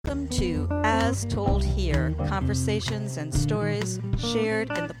to As Told Here, conversations and stories shared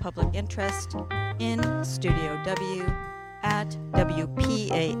in the public interest in Studio W at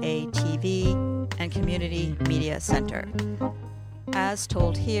WPAA TV and Community Media Center. As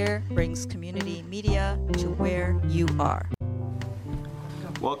Told Here brings community media to where you are.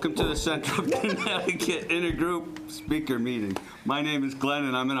 Welcome to the Central Connecticut Intergroup Speaker Meeting. My name is Glenn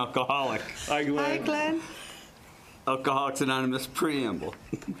and I'm an alcoholic. Hi, Glenn. Hi, Glenn. Alcoholics Anonymous Preamble.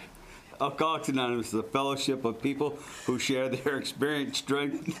 Alcoholics Anonymous is a fellowship of people who share their experience,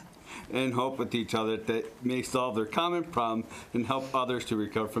 strength, and hope with each other that may solve their common problem and help others to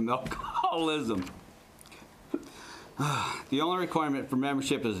recover from alcoholism. The only requirement for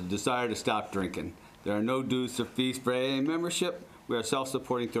membership is a desire to stop drinking. There are no dues or fees for AA membership. We are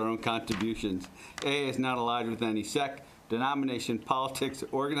self-supporting through our own contributions. AA is not allied with any sect, denomination, politics,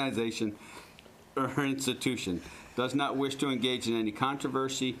 organization, or institution. Does not wish to engage in any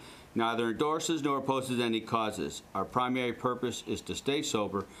controversy, neither endorses nor opposes any causes. Our primary purpose is to stay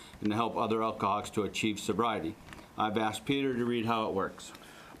sober and to help other alcoholics to achieve sobriety. I've asked Peter to read how it works.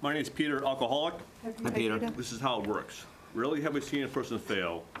 My name is Peter, alcoholic. Hi, Peter. This is how it works. Rarely have we seen a person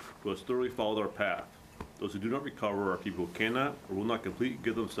fail who has thoroughly followed our path. Those who do not recover are people who cannot or will not completely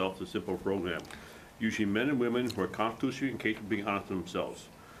give themselves a simple program. Usually men and women who are constitutionally incapable of being honest with themselves.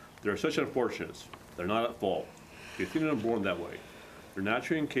 They are such unfortunates. They're not at fault. They think they're born that way. They're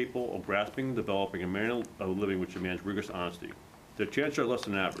naturally incapable of grasping, developing, a manner of living which demands rigorous honesty. Their chances are less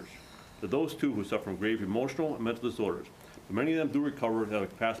than average. There are those, too, who suffer from grave emotional and mental disorders, but many of them do recover and have the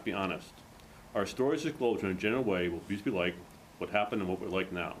capacity to be honest. Our stories disclosed in a general way what we used to be like, what happened, and what we're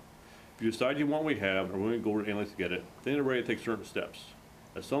like now. If you decide you want what we have and are willing to go to any length to get it, then you're ready to take certain steps.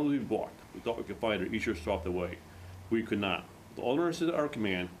 As some we've walked, we thought we could find an easier stop the way. We could not. With all the nurses at our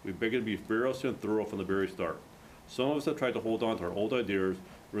command, we beg you to be fearless and thorough from the very start. Some of us have tried to hold on to our old ideas.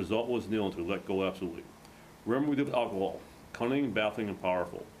 The result was nil until we let go absolutely. Remember we did with alcohol, cunning, baffling, and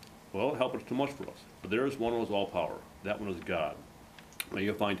powerful. Well, it helped too much for us. But there is one who has all power. That one is God. May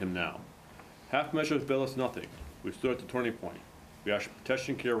you find him now. Half measures avail us nothing. We stood at the turning point. We asked for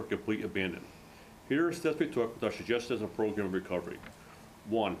protection care with complete abandon. Here are steps we took with our suggested as a program of recovery.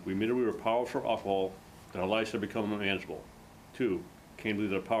 1. We admitted we were powerful for alcohol, that our lives had become unmanageable. 2. Came to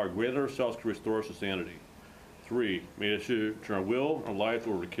believe that a power greater than ourselves could restore us to sanity. 3. Made us turn our will and our lives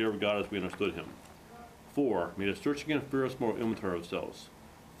over to the care of God as we understood him. 4. Made us searching and fearless moral inventory of ourselves.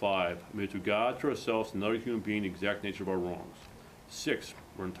 5. Made to God, to ourselves, and another human being the exact nature of our wrongs. 6.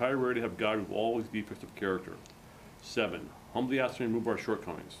 We're entirely ready to have God remove all his defects of character. 7. Humbly asked him to remove our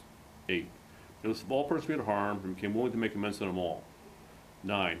shortcomings. 8. Made us of all persons we had harmed and became willing to make amends to them all.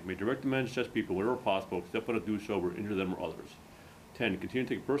 9. Made direct amends to such people wherever possible, except when to do so would injure them or others. 10. Continue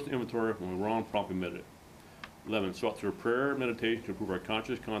to take personal inventory when we were wrong, promptly admit it. 11. Sought through prayer and meditation to improve our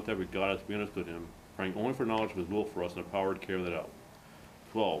conscious contact with God as we understood him, praying only for knowledge of his will for us and the power to carry that out.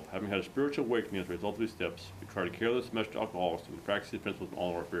 12. Having had a spiritual awakening as a result of these steps, we try to carry this message to alcoholics and we practice these principles in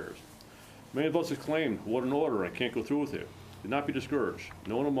all of our affairs. Many of us exclaimed, "What an order, I can't go through with it." Do not be discouraged.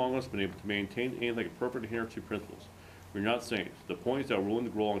 No one among us has been able to maintain anything like a perfect adherence to principles. We're not saints. The point is that we're willing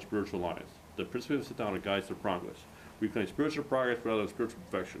to grow along spiritual lines. The principle of sit down and guides to progress. We claim spiritual progress rather than spiritual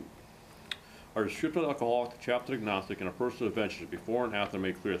perfection. Our description of alcoholic, chapter agnostic, and our personal adventures before and after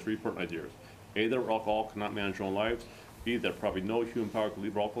make clear 3 important ideas. A, that alcohol cannot manage their own lives. B, that probably no human power could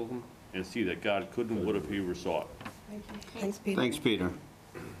leave alcoholism. And C, that God could and would if he were sought. Thanks, Peter. Thanks, Peter.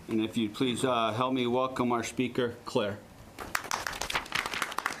 And if you'd please help me welcome our speaker, Claire.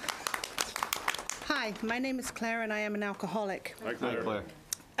 Hi, my name is Claire and I am an alcoholic. Hi, Claire. Hi, Claire.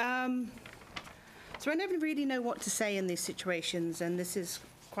 So I never really know what to say in these situations, and this is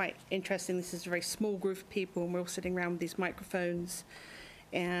quite interesting. This is a very small group of people and we're all sitting around with these microphones,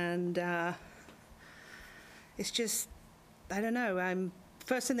 and it's just, I don't know,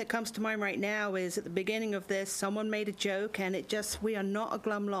 first thing that comes to mind right now is at the beginning of this, someone made a joke, and we are not a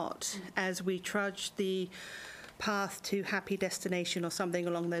glum lot as we trudge the path to happy destination or something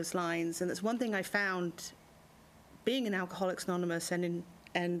along those lines. And that's one thing I found being in Alcoholics Anonymous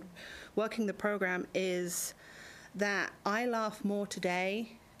and working the program is that I laugh more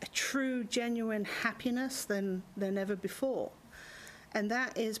today, a true, genuine happiness than ever before. And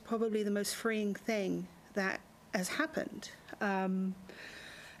that is probably the most freeing thing that has happened.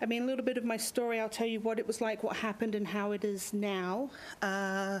 I mean, a little bit of my story, I'll tell you what it was like, what happened, and how it is now.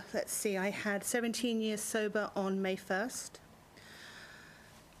 Let's see, I had 17 years sober on May 1st.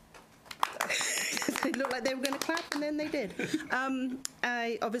 It looked like they were going to clap, and then they did.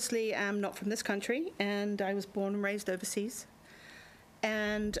 I obviously am not from this country, and I was born and raised overseas.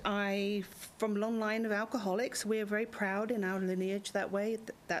 And from a long line of alcoholics, we are very proud in our lineage that way.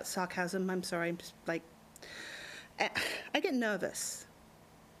 That's sarcasm, I'm sorry. I'm just like, I get nervous.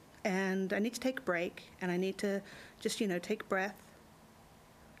 And I need to take a break, and I need to just, take a breath,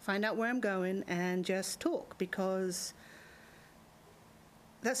 find out where I'm going, and just talk, because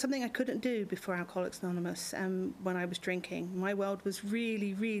that's something I couldn't do before Alcoholics Anonymous and when I was drinking. My world was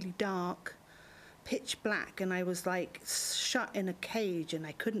really, really dark, pitch black, and I was like shut in a cage and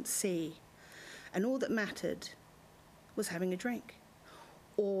I couldn't see. And all that mattered was having a drink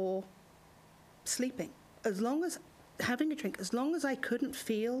or sleeping. Having a drink, as long as I couldn't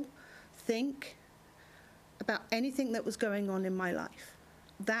think about anything that was going on in my life.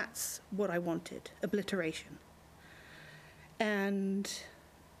 That's what I wanted, obliteration. And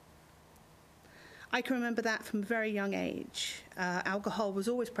I can remember that from a very young age. Alcohol was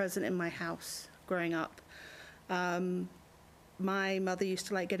always present in my house growing up. My mother used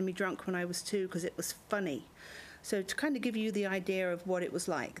to like getting me drunk when I was 2 because it was funny. So to kind of give you the idea of what it was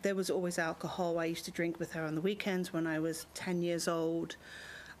like, there was always alcohol. I used to drink with her on the weekends when I was 10 years old.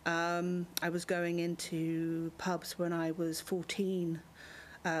 I was going into pubs when I was 14,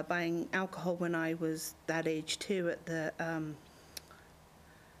 buying alcohol when I was that age too at the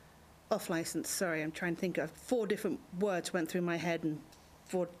off license. Sorry, I'm trying to think of 4 different words went through my head and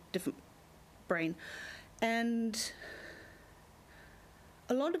 4 different brain. And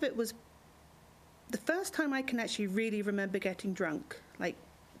a lot of it was the first time I can actually really remember getting drunk, like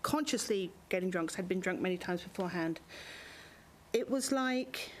consciously getting drunk, because I'd been drunk many times beforehand. It was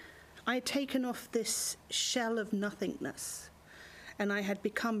like I had taken off this shell of nothingness, and I had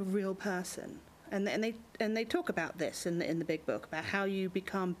become a real person. And they talk about this in the big book, about how you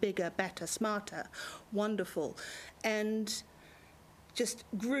become bigger, better, smarter, wonderful, and just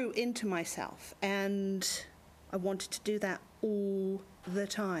grew into myself. And I wanted to do that all the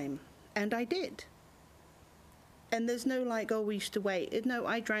time, and I did. And there's no like, oh, we used to wait. No,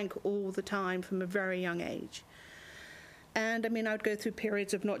 I drank all the time from a very young age. And I mean, I would go through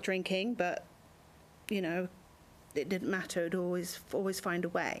periods of not drinking, but, it didn't matter. I'd always find a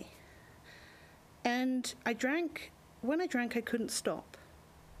way. And when I drank, I couldn't stop.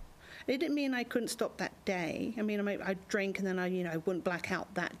 It didn't mean I couldn't stop that day. I mean, I'd drink and then I wouldn't black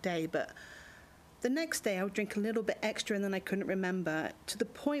out that day. But the next day I would drink a little bit extra and then I couldn't remember, to the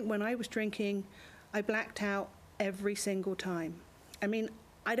point when I was drinking, I blacked out every single time. I mean,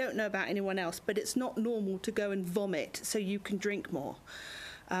 I don't know about anyone else, but it's not normal to go and vomit so you can drink more.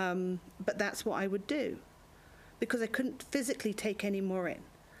 But that's what I would do, because I couldn't physically take any more in.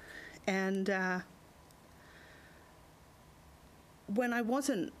 And when I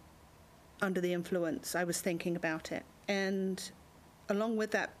wasn't under the influence, I was thinking about it. And along with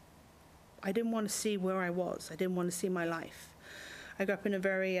that, I didn't want to see where I was. I didn't want to see my life. I grew up in a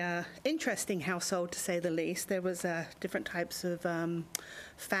very interesting household, to say the least. There was different types of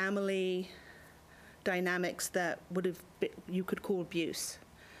family dynamics that you could call abuse.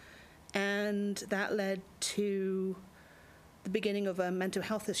 And that led to the beginning of mental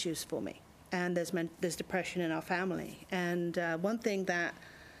health issues for me. And there's depression in our family. And one thing that,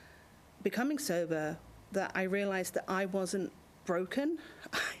 becoming sober, that I realized that I wasn't broken.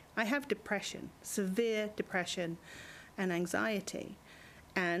 I have depression, severe depression and anxiety.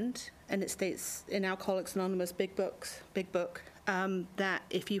 And it states in Alcoholics Anonymous big book, that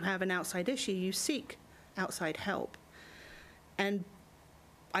if you have an outside issue, you seek outside help. And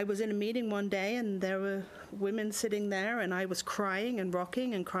I was in a meeting one day, and there were women sitting there, and I was crying and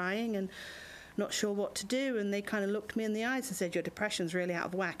rocking and crying and not sure what to do. And they kind of looked me in the eyes and said, "Your depression's really out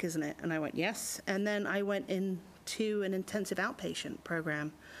of whack, isn't it?" And I went, "Yes." And then I went into an intensive outpatient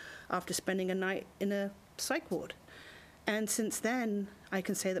program after spending a night in a psych ward. And since then, I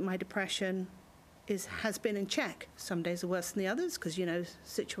can say that my depression has been in check. Some days are worse than the others because,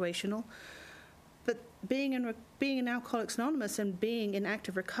 situational. But being in Alcoholics Anonymous and being in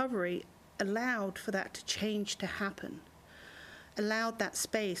active recovery allowed for that to change to happen, allowed that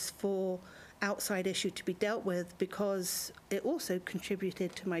space for outside issue to be dealt with, because it also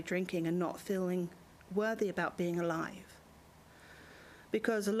contributed to my drinking and not feeling worthy about being alive.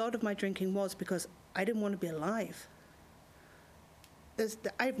 Because a lot of my drinking was because I didn't want to be alive.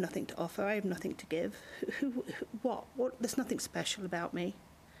 I have nothing to offer. I have nothing to give. What? There's nothing special about me.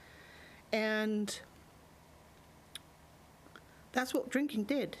 And that's what drinking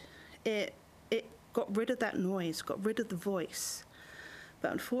did. It got rid of that noise, got rid of the voice.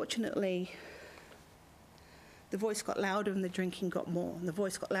 But unfortunately, the voice got louder and the drinking got more. And the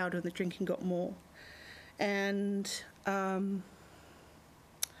voice got louder and the drinking got more. And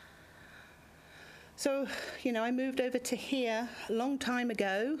So, I moved over to here a long time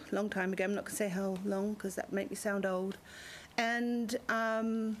ago. I'm not going to say how long because that would make me sound old. And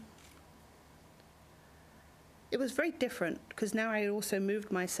it was very different because now I also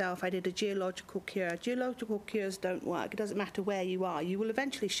moved myself. I did a geological cure. Geological cures don't work. It doesn't matter where you are. You will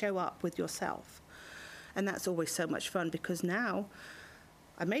eventually show up with yourself. And that's always so much fun because now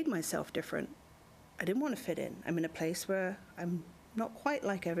I made myself different. I didn't want to fit in. I'm in a place where I'm not quite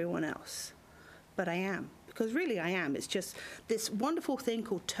like everyone else. But I am, because really I am. It's just this wonderful thing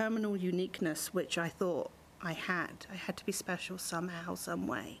called terminal uniqueness, which I thought I had. I had to be special somehow, some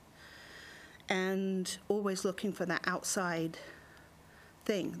way. And always looking for that outside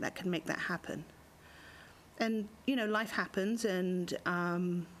thing that can make that happen. And, life happens, and, I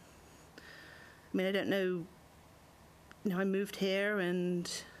don't know, I moved here, and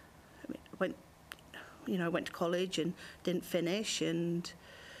I went to college and didn't finish, and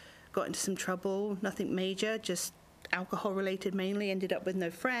got into some trouble, nothing major, just alcohol-related mainly, ended up with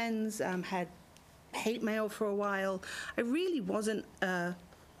no friends, had hate mail for a while. I really wasn't a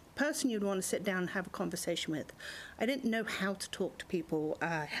person you'd want to sit down and have a conversation with. I didn't know how to talk to people,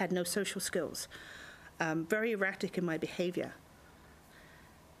 had no social skills, very erratic in my behavior,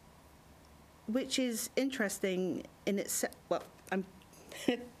 which is interesting in itself. Well,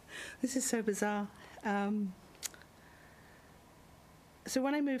 this is so bizarre. So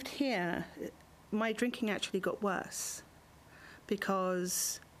when I moved here, my drinking actually got worse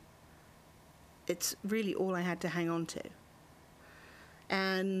because it's really all I had to hang on to.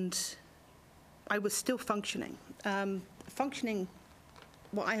 And I was still functioning. What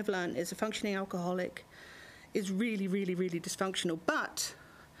I have learned is a functioning alcoholic is really, really, really dysfunctional. But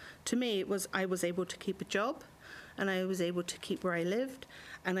to me, I was able to keep a job, and I was able to keep where I lived,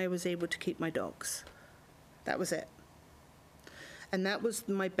 and I was able to keep my dogs. That was it. And that was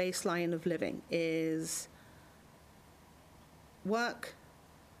my baseline of living, is work,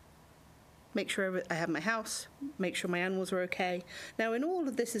 make sure I have my house, make sure my animals are okay. Now, in all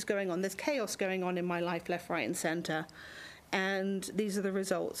of this is going on, there's chaos going on in my life, left, right, and center. And these are the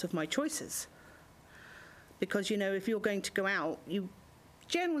results of my choices. Because, if you're going to go out, you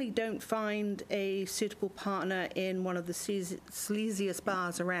generally don't find a suitable partner in one of the sleaziest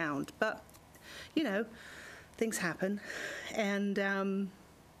bars around. But, things happen. And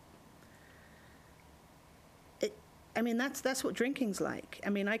that's what drinking's like.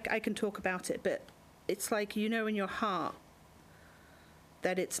 I can talk about it, but it's like in your heart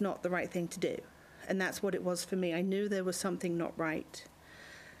that it's not the right thing to do. And that's what it was for me. I knew there was something not right.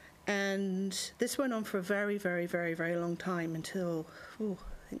 And this went on for a very, very, very, very long time until, I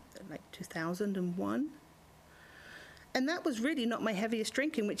think, like 2001. And that was really not my heaviest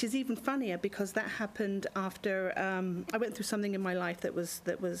drinking, which is even funnier because that happened after I went through something in my life that was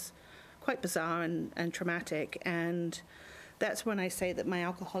quite bizarre and traumatic. And that's when I say that my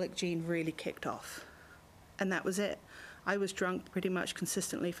alcoholic gene really kicked off. And that was it. I was drunk pretty much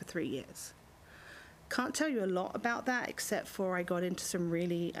consistently for 3 years. Can't tell you a lot about that, except for I got into some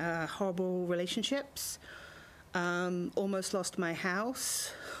really horrible relationships, almost lost my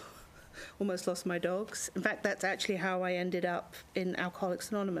house, almost lost my dogs. In fact, that's actually how I ended up in Alcoholics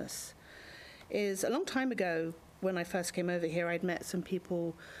Anonymous. Is a long time ago, when I first came over here, I'd met some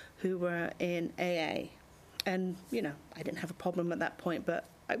people who were in AA. And, I didn't have a problem at that point, but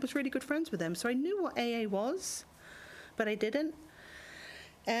I was really good friends with them. So I knew what AA was, but I didn't.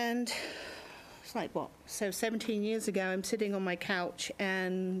 And it's like, what? So 17 years ago, I'm sitting on my couch,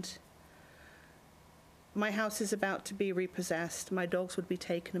 and my house is about to be repossessed. My dogs would be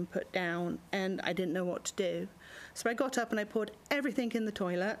taken and put down, and I didn't know what to do. So I got up and I poured everything in the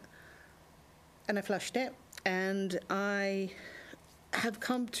toilet, and I flushed it. And I have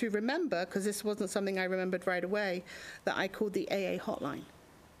come to remember, because this wasn't something I remembered right away, that I called the AA hotline,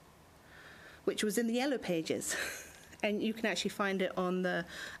 which was in the Yellow Pages. And you can actually find it on the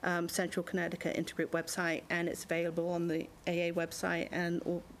Central Connecticut Intergroup website, and it's available on the AA website and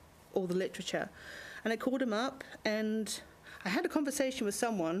all the literature. And I called him up, and I had a conversation with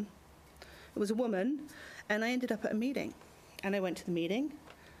someone. It was a woman, and I ended up at a meeting. And I went to the meeting,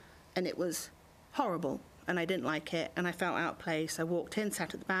 and it was horrible, and I didn't like it, and I felt out of place. I walked in,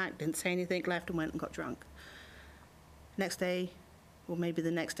 sat at the back, didn't say anything, left and went and got drunk. Next day, or maybe the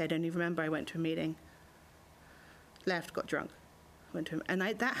next day, I don't even remember, I went to a meeting. Left, got drunk, went to him. And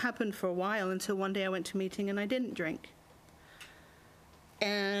that happened for a while until one day I went to a meeting and I didn't drink.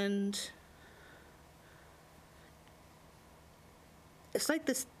 And it's like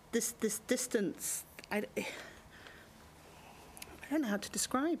this distance. I don't know how to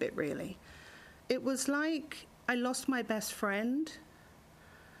describe it, really. It was like I lost my best friend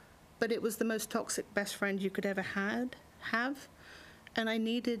but it was the most toxic best friend you could ever have. And I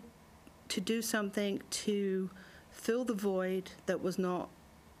needed to do something to fill the void that was not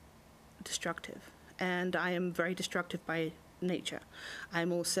destructive. And I am very destructive by nature.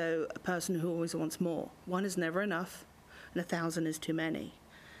 I'm also a person who always wants more. One is never enough, and 1,000 is too many.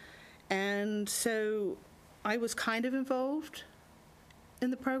 And so I was kind of involved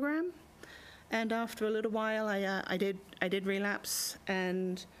in the program. And after a little while, I did relapse,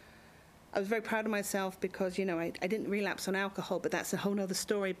 and I was very proud of myself because, I didn't relapse on alcohol, but that's a whole other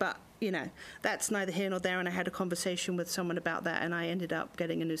story. But, that's neither here nor there. And I had a conversation with someone about that, and I ended up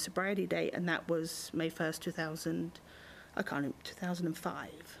getting a new sobriety date, and that was May 1st, 2005.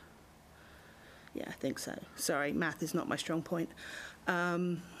 Yeah, I think so. Sorry, math is not my strong point.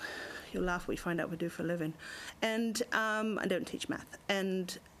 You'll laugh when you find out what we do for a living. And I don't teach math.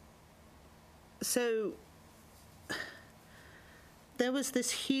 And so there was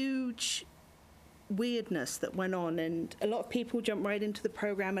this huge weirdness that went on, and a lot of people jumped right into the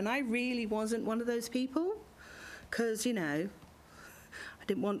program, and I really wasn't one of those people because, I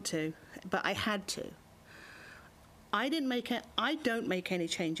didn't want to, but I had to. I don't make any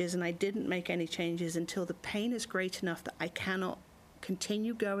changes, and I didn't make any changes until the pain is great enough that I cannot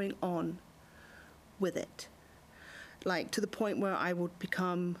continue going on with it. Like, to the point where I would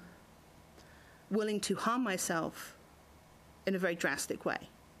become willing to harm myself in a very drastic way.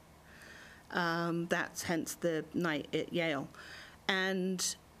 That's hence the night at Yale.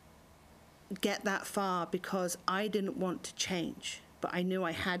 And get that far because I didn't want to change, but I knew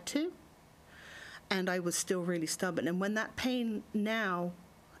I had to. And I was still really stubborn. And when that pain now,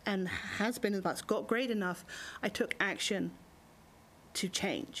 and has been, got great enough, I took action to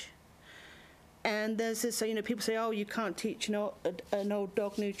change. And there's this, people say, oh, you can't teach an old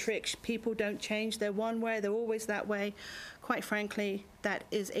dog new tricks. People don't change. They're one way. They're always that way. Quite frankly, that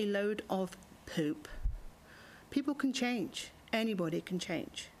is a load of poop. People can change. Anybody can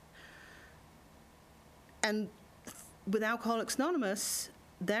change. And with Alcoholics Anonymous,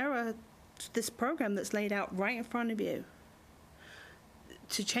 this program that's laid out right in front of you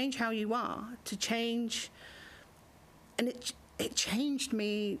to change how you are, to change. And it changed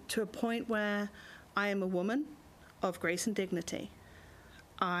me to a point where I am a woman of grace and dignity.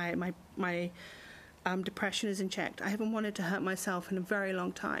 My depression is in check. I haven't wanted to hurt myself in a very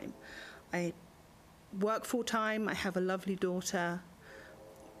long time. I work full time. I have a lovely daughter.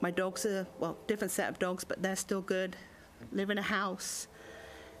 My dogs are, different set of dogs, but they're still good. Live in a house.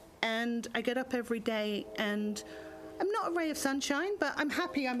 And I get up every day, and I'm not a ray of sunshine, but I'm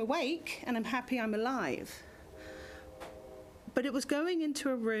happy I'm awake, and I'm happy I'm alive. But it was going into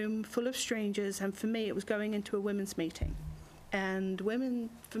a room full of strangers, and for me, it was going into a women's meeting. And women,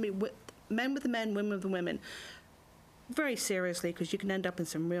 for me, men with the men, women with the women, very seriously, because you can end up in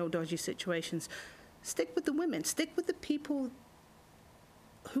some real dodgy situations. Stick with the women. Stick with the people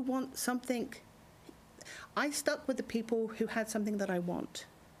who want something. I stuck with the people who had something that I want.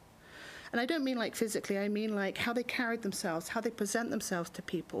 And I don't mean like physically, I mean like how they carried themselves, how they present themselves to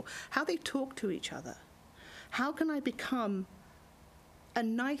people, how they talk to each other. How can I become I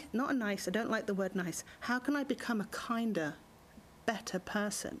don't like the word nice. How can I become a kinder, better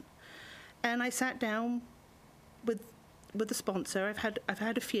person? And I sat down with a sponsor. I've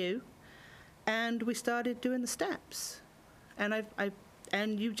had a few, and we started doing the steps. And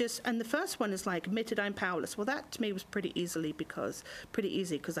and the first one is like, admitted I'm powerless. Well, that to me was pretty easy because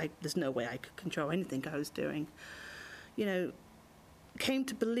there's no way I could control anything I was doing. Came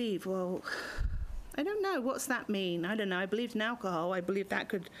to believe, well, I don't know, what's that mean? I don't know. I believed in alcohol. I believed that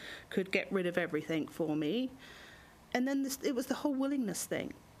could get rid of everything for me. And then it was the whole willingness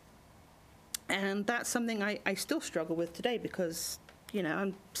thing. And that's something I still struggle with today because,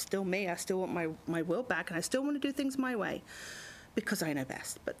 I'm still me. I still want my will back, and I still want to do things my way because I know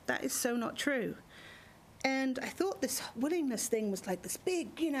best. But that is so not true. And I thought this willingness thing was like this big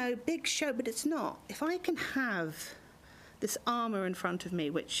show, but it's not. If I can have this armor in front of me,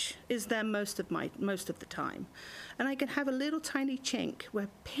 which is there most of the time, and I can have a little tiny chink where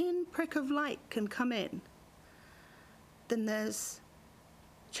pinprick of light can come in, then there's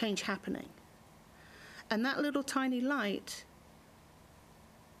change happening. And that little tiny light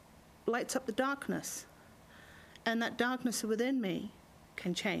lights up the darkness, and that darkness within me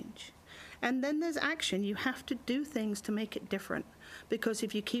can change. And then there's action. You have to do things to make it different. Because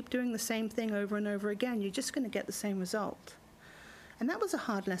if you keep doing the same thing over and over again, you're just going to get the same result. And that was a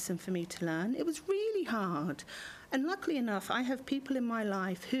hard lesson for me to learn. It was really hard. And luckily enough, I have people in my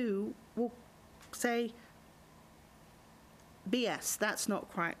life who will say, BS, that's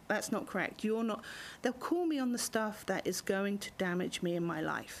not correct. You're not. They'll call me on the stuff that is going to damage me in my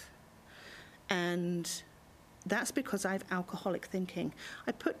life. And that's because I have alcoholic thinking.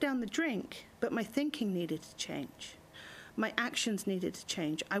 I put down the drink, but my thinking needed to change. My actions needed to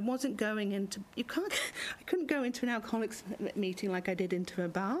change. I wasn't going into, I couldn't go into an alcoholics meeting like I did into a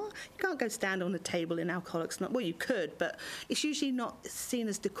bar. You can't go stand on a table in alcoholics, well, you could, but it's usually not seen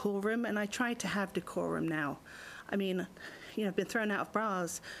as decorum, and I try to have decorum now. I mean, I've been thrown out of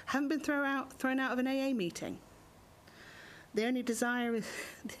bars. Haven't been thrown out of an AA meeting. The only desire is,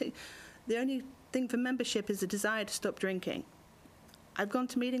 the only thing for membership is a desire to stop drinking. I've gone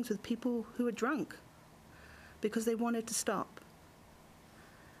to meetings with people who are drunk because they wanted to stop.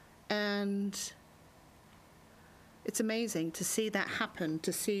 And it's amazing to see that happen,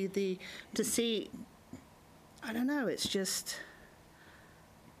 to see, I don't know, it's just,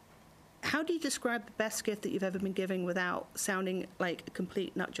 how do you describe the best gift that you've ever been giving without sounding like a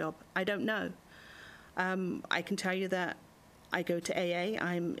complete nut job? I don't know. I can tell you that I go to AA.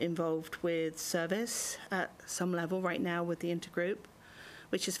 I'm involved with service at some level right now with the intergroup,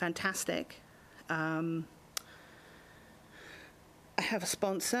 which is fantastic. I have a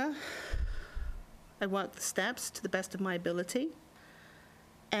sponsor. I work the steps to the best of my ability.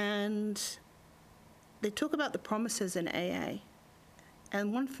 And they talk about the promises in AA.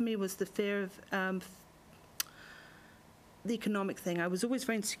 And one for me was the fear of the economic thing. I was always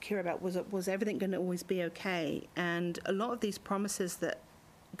very insecure about was everything going to always be okay? And a lot of these promises that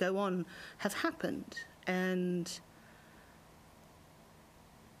go on have happened. And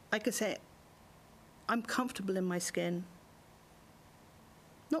like I say, I'm comfortable in my skin.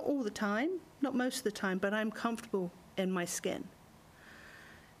 Not all the time, not most of the time, but I'm comfortable in my skin.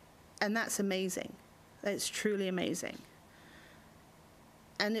 And that's amazing. That's truly amazing.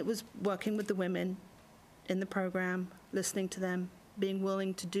 And it was working with the women in the program, listening to them, being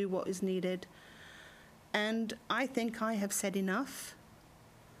willing to do what is needed. And I think I have said enough.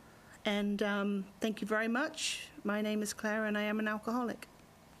 And thank you very much. My name is Claire, and I am an alcoholic.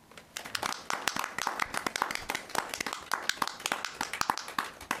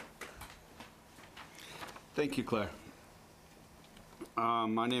 Thank you, Claire.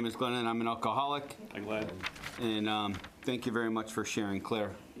 My name is Glenn, and I'm an alcoholic. I'm glad. And thank you very much for sharing,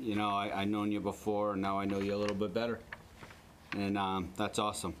 Claire. I've known you before, and now I know you a little bit better. And that's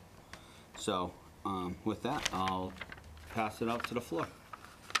awesome. So with that, I'll pass it out to the floor.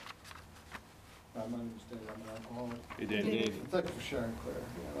 My name is Dave. I'm an alcoholic. Hey, Dave. Thank you for sharing, Claire.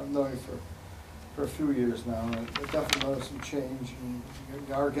 I've known you for a few years now, and I definitely noticed some change, and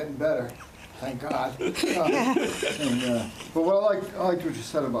you are getting better. Thank God. But what I liked what you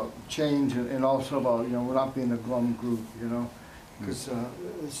said about change, and also about we're not being a glum group, because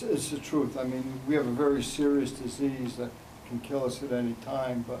it's the truth. I mean, we have a very serious disease that can kill us at any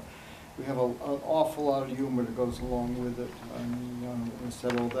time, but we have an awful lot of humor that goes along with it. I mean,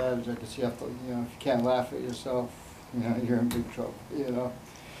 instead of old adage, I guess you have to, if you can't laugh at yourself, you're in big trouble.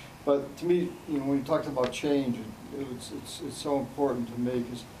 But to me, when you talked about change, it's so important to me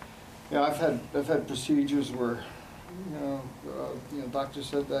because. I've had procedures where, doctor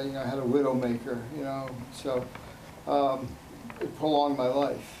said that I had a widowmaker, so it prolonged my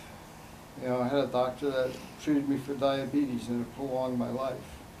life. I had a doctor that treated me for diabetes, and it prolonged my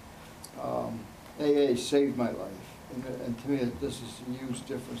life. AA saved my life, and to me, this is a huge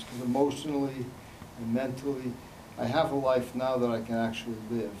difference because emotionally and mentally, I have a life now that I can actually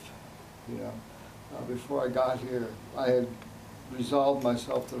live. Before I got here, I had resolved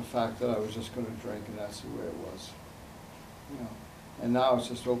myself to the fact that I was just going to drink, and that's the way it was. And now it's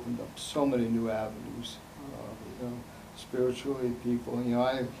just opened up so many new avenues, spiritually, people.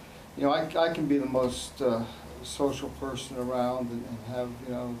 I can be the most social person around and have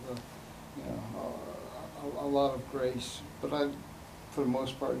a lot of grace, but I, for the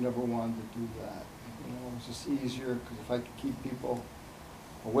most part, never wanted to do that. It was just easier because if I could keep people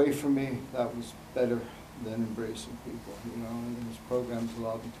away from me, that was better than embracing people, and this program's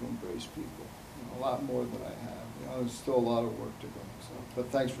allowed me to embrace people, a lot more than I have. There's still a lot of work to go. So, but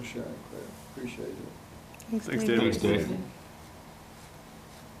thanks for sharing, Claire. Appreciate it. Thanks, Dave. Thanks, Dave.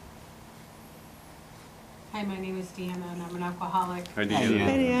 Hi, my name is Deanna, and I'm an alcoholic. Hi, Deanna.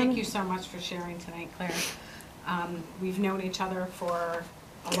 Thank you so much for sharing tonight, Claire. We've known each other for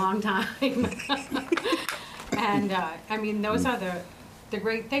a long time. And, I mean, those are the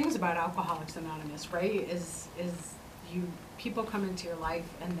great things about Alcoholics Anonymous, right? Is people come into your life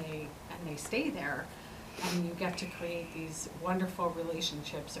and they stay there, and you get to create these wonderful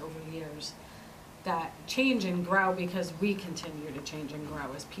relationships over the years that change and grow because we continue to change and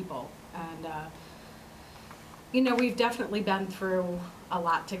grow as people. And we've definitely been through a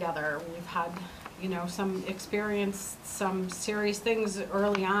lot together. We've had some experience, some serious things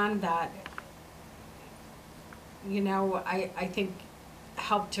early on that you know, I think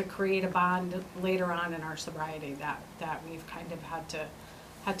helped to create a bond later on in our sobriety that we've kind of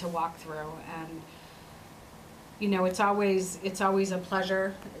had to walk through. And, you know, it's always a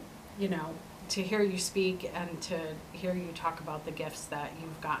pleasure, you know, to hear you speak and to hear you talk about the gifts that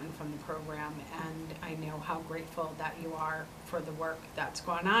you've gotten from the program. And I know how grateful that you are for the work that's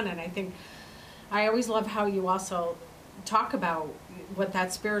going on. And I think I always love how you also talk about what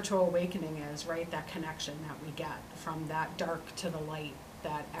that spiritual awakening is, right? That connection that we get from that dark to the light,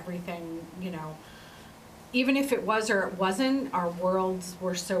 that everything, you know, even if it was or it wasn't, our worlds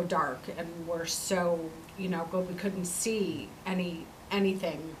were so dark and were so, you know, we couldn't see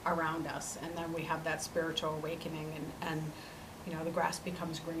anything around us. And then we have that spiritual awakening and you know, the grass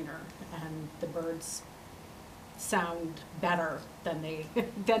becomes greener and the birds sound better than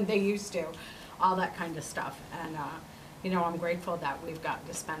they used to, all that kind of stuff. And you know, I'm grateful that we've gotten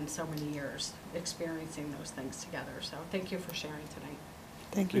to spend so many years experiencing those things together. So thank you for sharing tonight.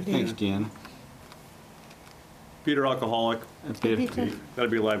 Thank you, Thanks, Dean. Deanna. Peter, alcoholic. Peter. Gotta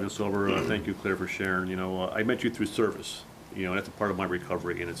be alive and sober. Thank you, Claire, for sharing. You know, I met you through service. You know, that's a part of my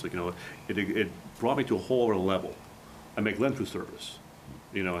recovery, and it's like, you know, it brought me to a whole other level. I met Glenn through service.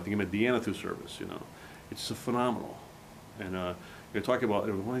 You know, I think I met Deanna through service. You know, it's just phenomenal. And you're talking about.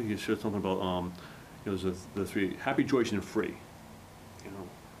 Why don't you share something about you know, the three happy, joyous, and free. You know,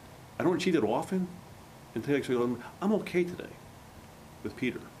 I don't achieve that often. Until actually, I'm okay today with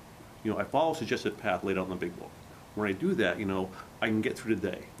Peter. You know, I follow a suggested path laid out in the big book. When I do that, you know, I can get through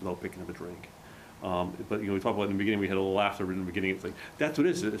the day without picking up a drink. But, you know, we talked about in the beginning, we had a little laughter in the beginning. It's like, that's what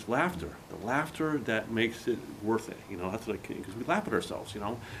it is. It's laughter. The laughter that makes it worth it. You know, that's what because we laugh at ourselves, you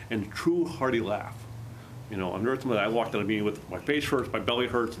know, and true hearty laugh. You know, I'm nervous. I walked out of a meeting with my face hurts, my belly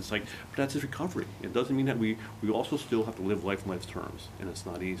hurts. It's like, but that's just recovery. It doesn't mean that we also still have to live life on life's terms, and it's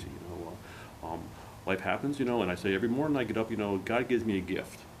not easy, you know. Life happens, you know, and I say every morning I get up, you know, God gives me a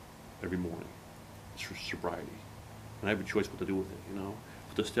gift every morning. It's for sobriety. And I have a choice what to do with it, you know.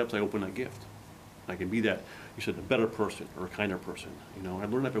 With the steps, I open that gift. I can be that, you said, a better person or a kinder person, you know. I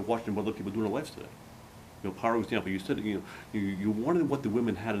learned that by watching what other people do in their lives today. You know, power example, you said, you know, you wanted what the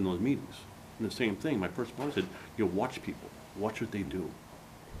women had in those meetings. And the same thing, my first point said, you know, watch people, watch what they do.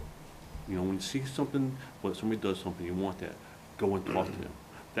 You know, when you see something, when somebody does something, you want that, go and talk to them.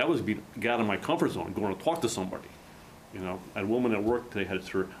 That was being, get out of my comfort zone, going to talk to somebody. You know, I had a woman at work today had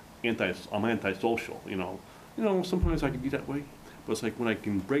her I'm antisocial, you know. You know, sometimes I can be that way, but it's like when I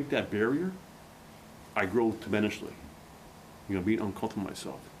can break that barrier, I grow tremendously. You know, being uncomfortable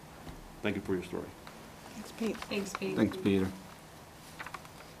myself. Thank you for your story. Thanks, Pete. Thanks, Pete. Thanks, Peter.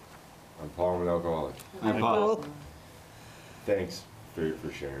 I'm Paul, I'm an alcoholic. Hi, Paul. Thanks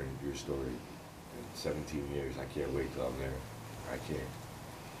for sharing your story. In 17 years, I can't wait till I'm there. I can't.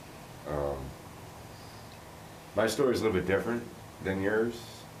 My story is a little bit different than yours,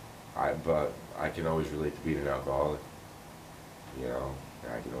 but I can always relate to being an alcoholic. You know,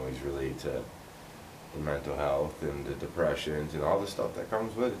 I can always relate to the mental health and the depressions and all the stuff that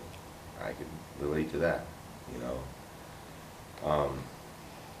comes with it. I can relate to that, you know.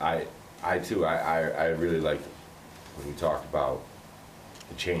 I too, I really liked when you talked about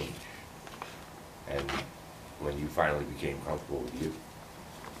the change and when you finally became comfortable with you.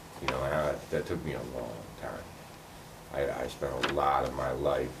 You know, and that took me a long time. I spent a lot of my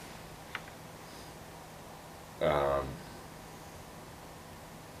life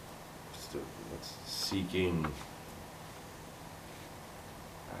seeking, I'm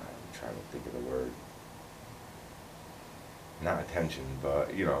trying to think of the word, not attention,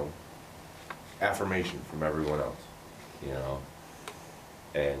 but, you know, affirmation from everyone else, you know.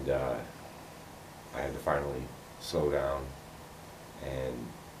 And I had to finally slow down and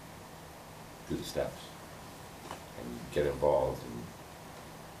do the steps and get involved.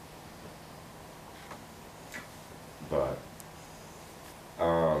 But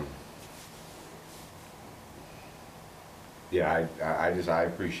yeah, I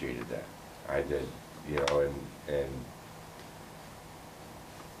appreciated that. I did, you know, and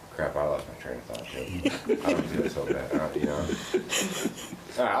crap, I lost my train of thought too. I don't feel so bad, you know.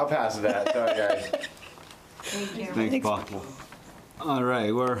 All right, I'll pass to that. Sorry, guys. Thank you. Thanks, Paul. All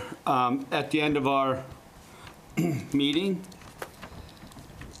right, we're at the end of our meeting.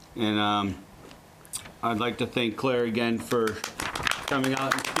 And I'd like to thank Claire again for coming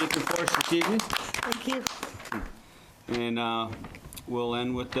out and speaking for us this evening. Thank you. And we'll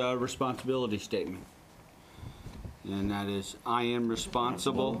end with the responsibility statement. And that is, I am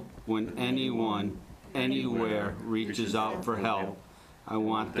responsible when anyone, anywhere reaches out for help. I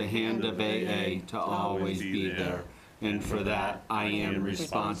want the hand of AA to always be there. And for that, I am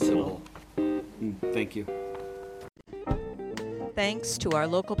responsible. Thank you. thanks to our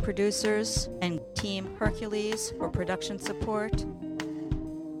local producers and Team Hercules for production support.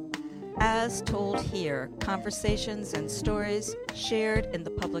 As told here, conversations and stories shared in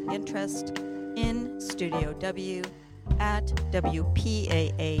the public interest in Studio W at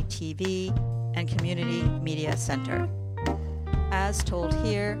WPAA TV and Community Media Center. As told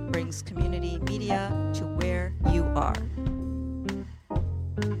here brings community media to where you are.